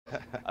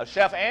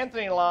Chef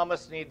Anthony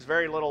Lamas needs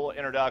very little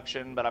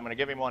introduction, but I'm going to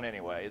give him one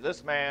anyway.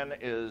 This man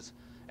is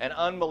an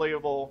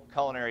unbelievable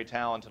culinary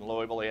talent in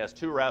Louisville. He has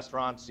 2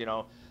 restaurants, you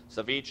know,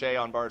 Ceviche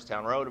on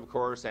Bardstown Road, of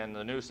course, and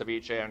the new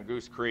Ceviche on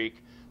Goose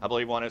Creek. I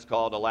believe one is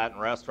called a Latin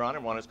restaurant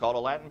and one is called a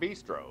Latin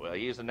bistro.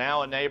 He is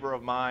now a neighbor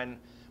of mine.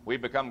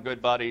 We've become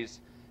good buddies,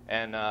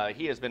 and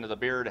he has been to the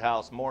Beard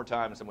House more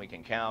times than we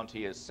can count.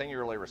 He is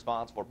singularly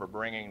responsible for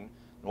bringing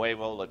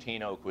Nuevo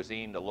Latino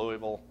cuisine to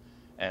Louisville,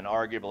 and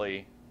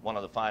arguably one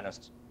of the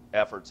finest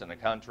efforts in the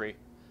country.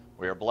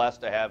 We are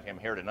blessed to have him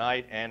here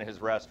tonight and his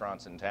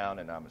restaurants in town,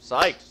 and I'm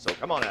psyched, so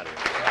come on out here.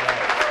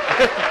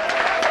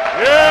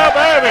 Yeah,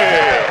 baby!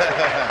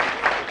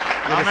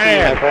 Good to see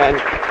you, my friend.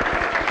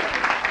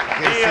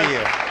 Good to see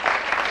you.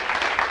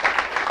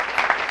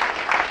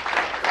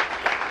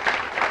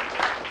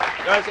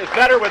 Guys, it's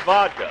better with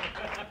vodka.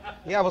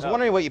 Yeah, I was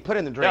wondering what you put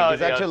in the drink. No,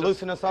 Does that should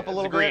loosen us up a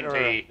little green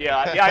bit? Tea. Yeah,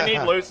 I need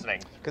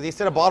loosening. Because he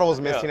said a bottle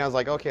was missing. I was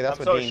like, okay, that's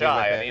I'm what so Dean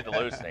shy. did. I need the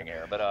loosening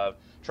here. But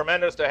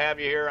tremendous to have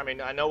you here. I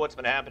mean, I know what's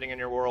been happening in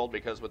your world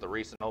because with the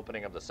recent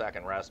opening of the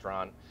second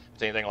restaurant, if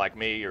it's anything like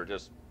me, you're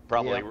just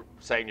probably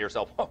saying to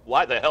yourself, oh,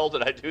 why the hell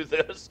did I do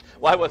this?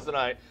 Why wasn't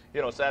I,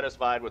 you know,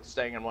 satisfied with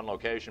staying in one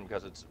location?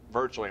 Because it's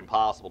virtually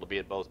impossible to be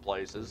at both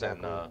places,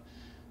 Exactly.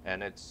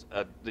 and it's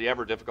the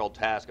ever difficult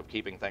task of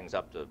keeping things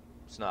up to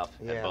snuff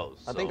at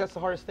both. I think that's the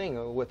hardest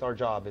thing with our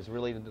job is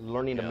really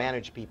learning to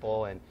manage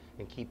people and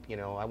keep, you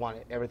know, I want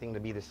everything to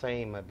be the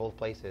same at both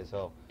places.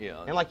 So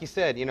and like you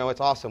said, you know, it's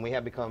awesome. We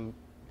have become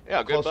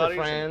closer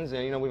friends,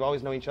 and you know, we've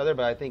always known each other,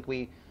 but I think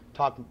we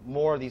talk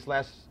more these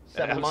last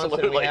 7 months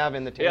than we have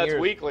in the 10 years. Yeah,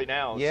 it's weekly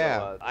now. Yeah.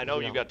 So, I know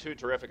you've got 2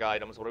 terrific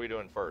items. What are we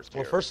doing first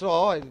here? Well, first of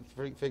all, I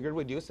figured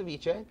we'd do a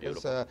ceviche.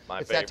 It's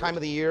that time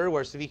of the year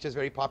where ceviche is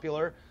very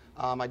popular.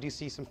 I do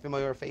see some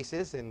familiar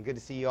faces, and good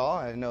to see you all.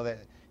 I know that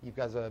you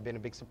guys have been a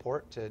big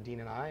support to Dean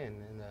and I and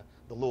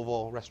the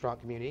Louisville restaurant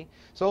community.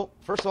 So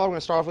first of all, we're going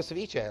to start off with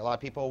ceviche. A lot of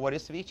people, what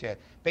is ceviche?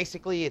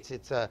 Basically,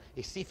 it's a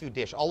seafood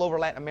dish. All over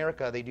Latin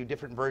America, they do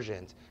different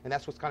versions. And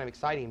that's what's kind of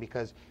exciting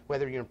because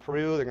whether you're in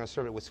Peru, they're going to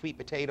serve it with sweet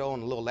potato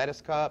and a little lettuce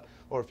cup.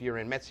 Or if you're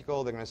in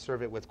Mexico, they're going to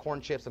serve it with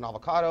corn chips and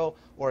avocado.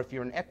 Or if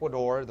you're in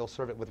Ecuador, they'll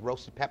serve it with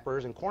roasted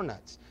peppers and corn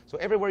nuts. So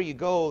everywhere you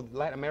go,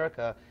 Latin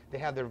America, they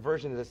have their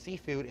version of the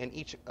seafood and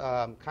each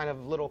kind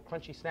of little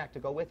crunchy snack to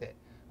go with it.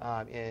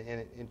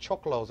 And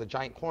choclo is a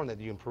giant corn that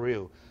you do in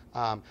Peru.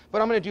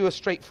 But I'm going to do a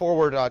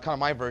straightforward kind of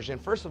my version.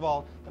 First of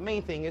all, the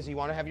main thing is you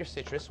want to have your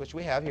citrus, which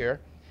we have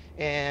here.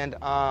 And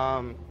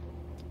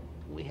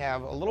we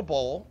have a little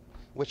bowl,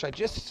 which I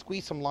just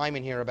squeezed some lime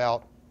in here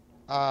about,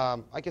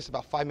 I guess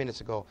about 5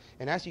 minutes ago.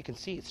 And as you can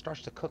see, it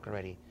starts to cook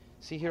already.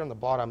 See here on the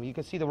bottom, you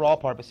can see the raw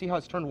part, but see how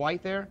it's turned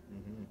white there?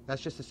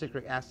 That's just the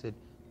citric acid.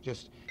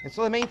 And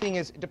so the main thing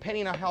is,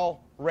 depending on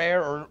how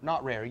rare or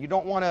not rare, you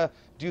don't want to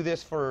do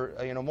this for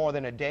you know, more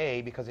than a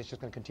day because it's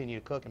just going to continue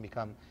to cook and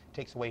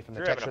takes away from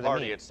the texture of the meat. If you're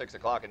having a party at 6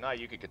 o'clock at night,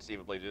 you could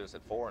conceivably do this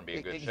at 4 and be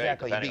in good shape,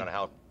 depending on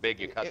how big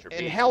you cut your beef.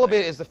 And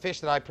halibut is the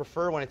fish that I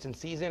prefer when it's in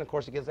season. Of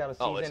course, it gets out of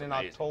season in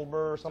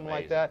October or something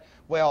like that.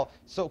 Well,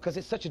 so because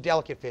it's such a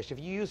delicate fish, if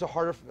you use a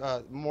harder,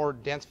 more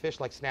dense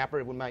fish like snapper,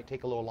 it might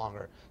take a little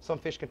longer. Some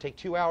fish can take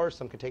 2 hours,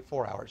 some can take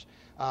 4 hours.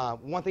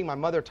 One thing my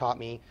mother taught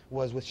me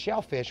was with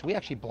shellfish, we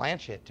actually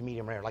blanch it to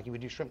medium rare, like you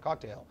would do shrimp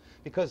cocktail,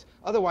 because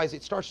otherwise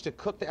it starts to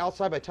cook the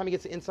outside. By the time it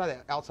gets the inside, the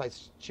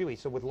outside's chewy.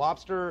 So with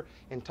lobster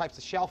and types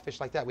of shellfish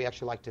like that, we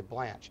actually like to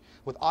blanch.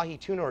 With ahi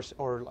tuna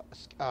or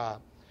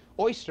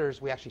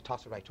oysters, we actually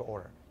toss it right to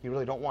order. You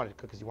really don't want it to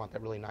cook because you want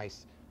that really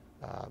nice,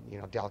 you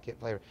know, delicate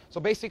flavor. So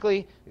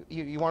basically,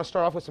 you want to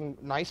start off with some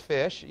nice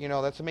fish. You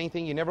know, that's the main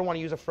thing. You never want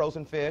to use a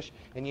frozen fish,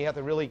 and you have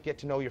to really get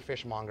to know your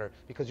fishmonger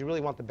because you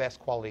really want the best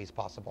qualities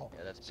possible.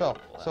 Yeah, that's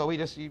so we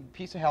just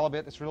piece of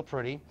halibut that's real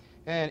pretty,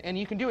 and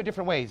you can do it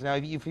different ways. Now,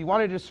 if you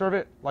wanted to serve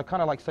it like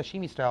kind of like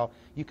sashimi style,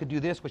 you could do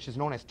this, which is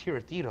known as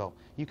tirotiro.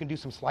 You can do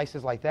some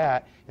slices like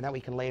that, and that way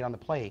you can lay it on the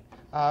plate.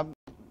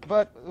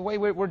 But the way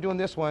we're doing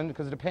this one,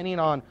 because depending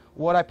on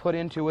what I put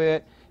into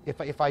it,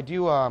 if I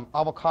do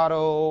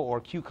avocado or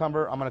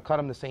cucumber, I'm going to cut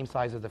them the same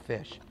size as the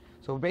fish.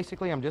 So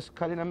basically, I'm just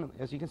cutting them,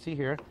 as you can see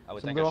here. I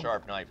would think a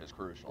sharp knife is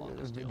crucial.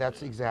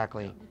 That's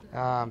exactly.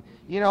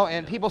 You know,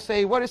 and people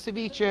say, what is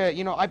ceviche?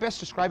 You know, I best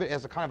describe it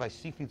as a kind of a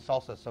seafood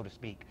salsa, so to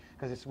speak,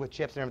 because it's with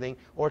chips and everything,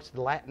 or it's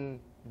the Latin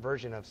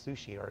version of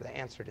sushi, or the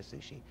answer to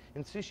sushi.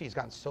 And sushi has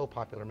gotten so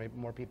popular, maybe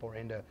more people are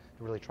into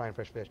really trying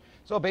fresh fish.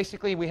 So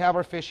basically, we have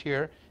our fish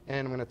here,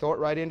 and I'm going to throw it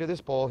right into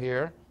this bowl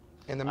here.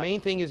 And the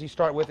main thing is you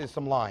start with is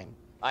some lime.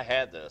 I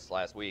had this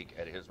last week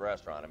at his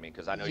restaurant. I mean,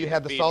 because I know you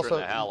had the salsa.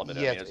 The halibut.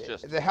 Yes, I mean, it's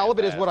just the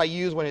halibut is what I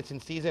use when it's in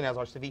season as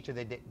our ceviche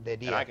de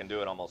dia. And I can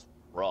do it almost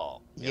raw.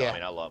 You know, I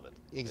mean, I love it.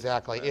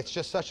 Exactly. It's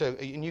just such a,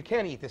 and you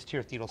can eat this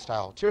tirotiro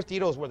style.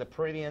 Tirotiro is where the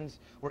Peruvians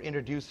were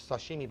introduced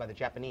sashimi by the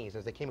Japanese.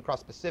 As they came across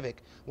the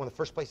Pacific, one of the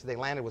first places they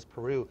landed was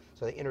Peru,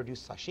 so they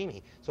introduced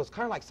sashimi. So it's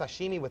kind of like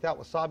sashimi without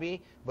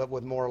wasabi, but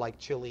with more like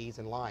chilies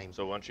and limes.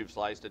 So once you've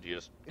sliced it, you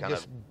just kind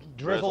of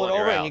drizzle it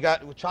over, and you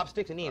got with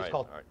chopsticks and eat. It's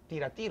called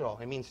tiratiro.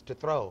 It means to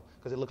throw,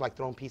 because it looked like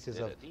throwing pieces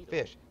of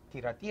fish.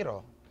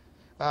 Tiratiro.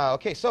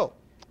 Okay, so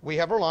we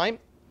have our lime,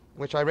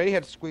 which I already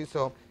had to squeeze.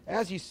 So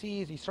as you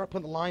see, as you start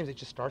putting the limes, it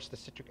just starts, the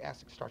citric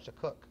acid starts to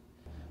cook.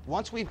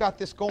 Once we've got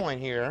this going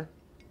here,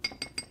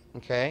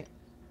 okay,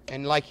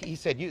 and like he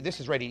said, this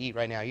is ready to eat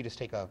right now. You just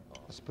take a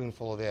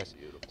spoonful of this.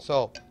 Beautiful.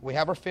 So we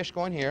have our fish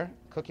going here,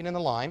 cooking in the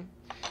lime.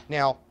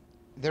 Now,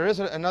 there is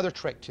another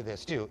trick to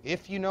this too.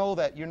 If you know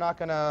that you're not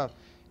gonna,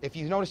 if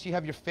you notice you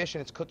have your fish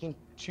and it's cooking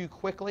too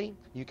quickly,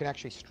 you can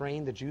actually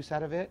strain the juice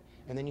out of it,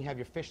 and then you have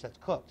your fish that's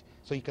cooked.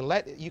 So you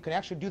can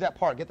actually do that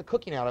part, get the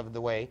cooking out of the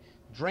way,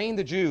 drain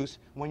the juice.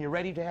 When you're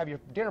ready to have your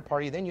dinner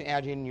party, then you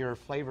add in your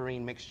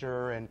flavoring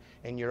mixture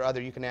and your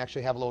other, you can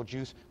actually have a little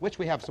juice, which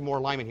we have some more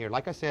lime in here.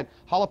 Like I said,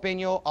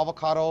 jalapeno,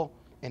 avocado,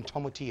 and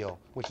tomatillo,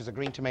 which is a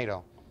green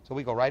tomato. So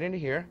we go right into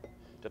here.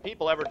 Do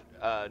people ever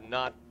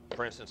not,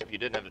 for instance, if you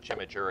didn't have the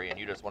chimichurri and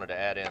you just wanted to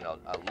add in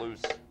a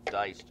loose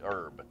diced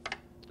herb,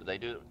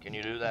 can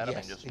you do that? Yes, I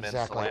mean, just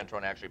exactly. mince cilantro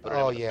and actually put it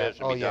in with the fish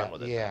and be done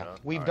with it. Yeah,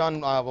 we've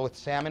done with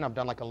salmon. I've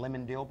done like a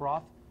lemon dill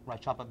broth where I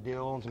chop up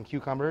dill and some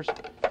cucumbers.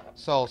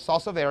 So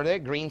salsa verde,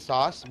 green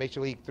sauce,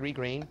 basically 3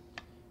 green,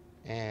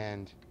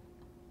 and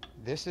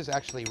this is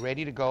actually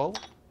ready to go.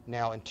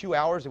 Now in 2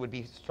 hours it would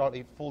be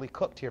fully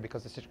cooked here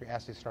because the citric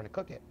acid is starting to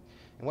cook it.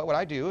 And what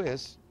I do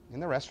is, in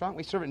the restaurant,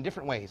 we serve it in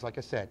different ways. Like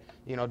I said,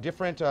 you know,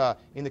 different.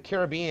 In the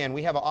Caribbean,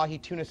 we have an ahi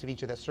tuna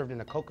ceviche that's served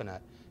in a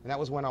coconut. And that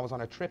was when I was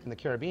on a trip in the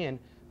Caribbean.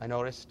 I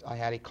noticed I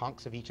had a conch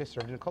ceviche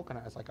served in a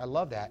coconut. I was like, I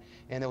love that.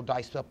 And they'll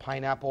dice up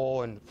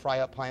pineapple and fry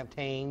up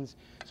plantains.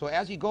 So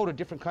as you go to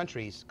different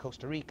countries,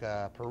 Costa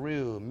Rica,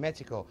 Peru,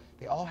 Mexico,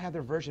 they all have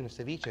their version of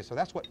ceviche. So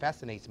that's what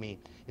fascinates me,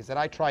 is that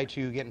I try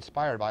to get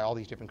inspired by all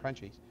these different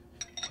countries.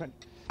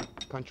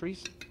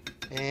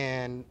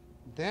 And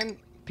then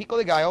pico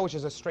de gallo, which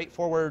is a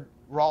straightforward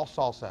raw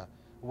salsa,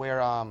 where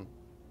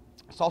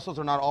salsas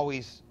are not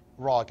always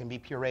raw. It can be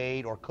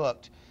pureed or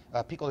cooked.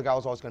 Pico de gallo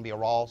is always going to be a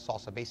raw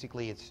salsa.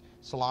 Basically, it's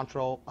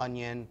cilantro,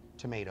 onion,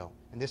 tomato.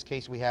 In this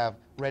case, we have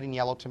red and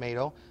yellow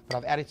tomato, but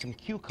I've added some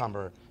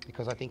cucumber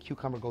because I think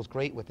cucumber goes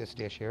great with this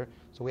dish here.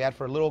 So we add,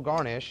 for a little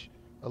garnish,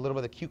 a little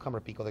bit of the cucumber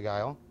pico de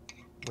gallo,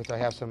 which I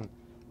have some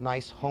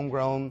nice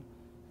homegrown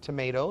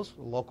tomatoes,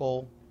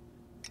 local.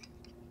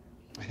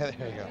 There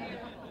you go.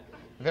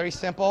 Very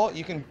simple.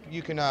 You can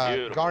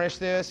garnish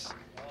this.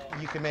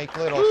 You can make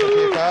little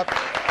tortilla cup.